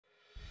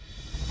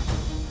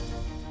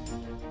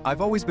I've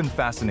always been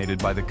fascinated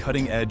by the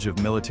cutting edge of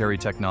military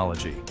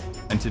technology,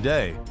 and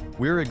today,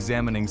 we're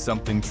examining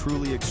something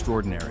truly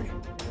extraordinary.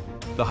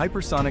 The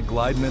hypersonic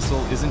glide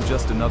missile isn't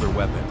just another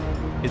weapon,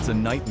 it's a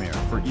nightmare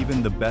for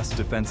even the best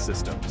defense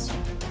systems.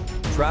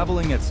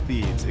 Traveling at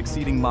speeds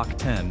exceeding Mach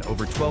 10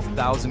 over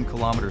 12,000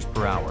 kilometers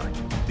per hour,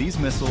 these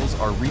missiles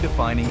are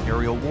redefining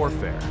aerial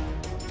warfare.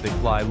 They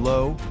fly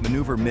low,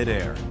 maneuver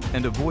mid-air,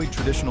 and avoid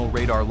traditional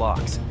radar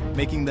locks,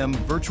 making them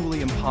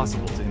virtually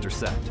impossible to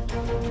intercept.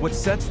 What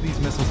sets these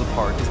missiles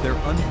apart is their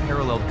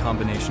unparalleled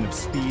combination of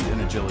speed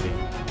and agility.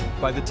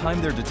 By the time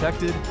they're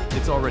detected,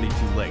 it's already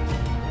too late.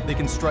 They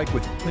can strike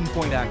with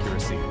pinpoint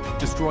accuracy,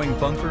 destroying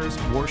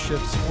bunkers,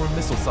 warships, or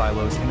missile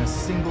silos in a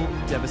single,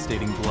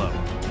 devastating blow.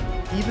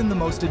 Even the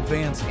most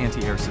advanced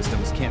anti-air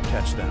systems can't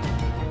catch them.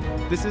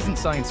 This isn't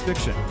science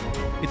fiction.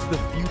 It's the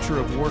future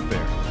of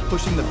warfare,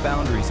 pushing the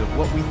boundaries of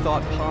what we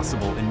thought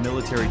possible in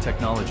military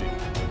technology.